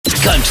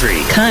country.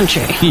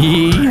 Country.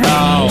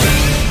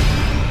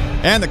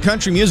 And the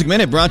Country Music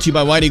Minute brought to you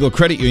by White Eagle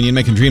Credit Union,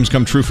 making dreams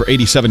come true for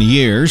 87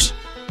 years.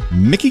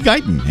 Mickey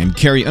Guyton and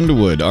Carrie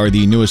Underwood are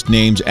the newest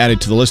names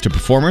added to the list of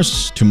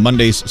performers to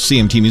Monday's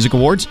CMT Music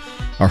Awards.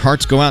 Our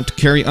hearts go out to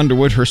Carrie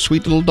Underwood. Her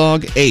sweet little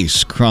dog,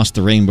 Ace, crossed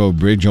the Rainbow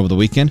Bridge over the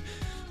weekend.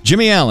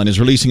 Jimmy Allen is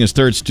releasing his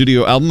third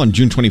studio album on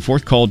June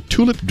 24th called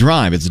Tulip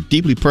Drive. It's a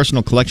deeply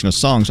personal collection of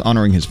songs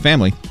honoring his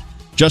family.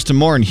 Justin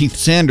Moore and Heath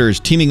Sanders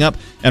teaming up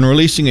and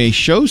releasing a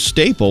show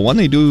staple, one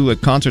they do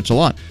at concerts a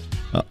lot,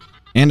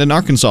 and an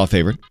Arkansas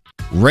favorite,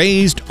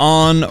 Raised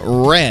on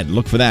Red.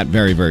 Look for that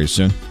very, very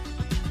soon.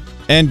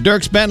 And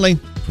Dierks Bentley,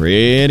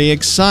 pretty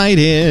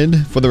excited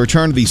for the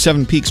return of the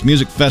Seven Peaks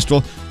Music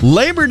Festival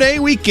Labor Day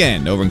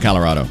weekend over in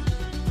Colorado.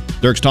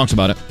 Dierks talks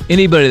about it.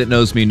 Anybody that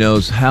knows me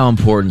knows how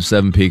important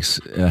Seven Peaks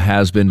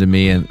has been to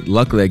me, and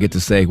luckily I get to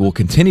say will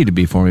continue to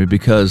be for me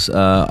because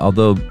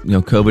although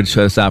COVID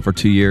shut us out for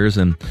 2 years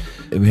and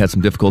we had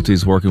some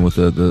difficulties working with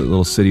the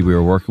little city we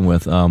were working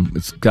with,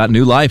 it's got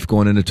new life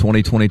going into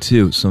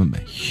 2022. Some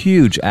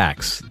huge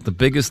acts, the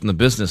biggest in the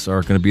business,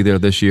 are going to be there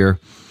this year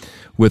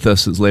with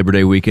us. It's Labor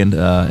Day weekend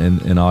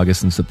in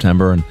August and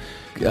September, and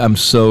I'm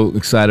so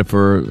excited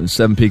for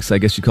Seven Peaks. I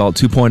guess you call it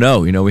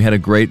 2.0. We had a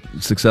great,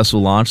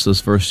 successful launch those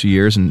first 2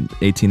 years in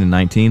 18 and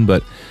 19,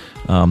 but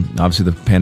obviously the pandemic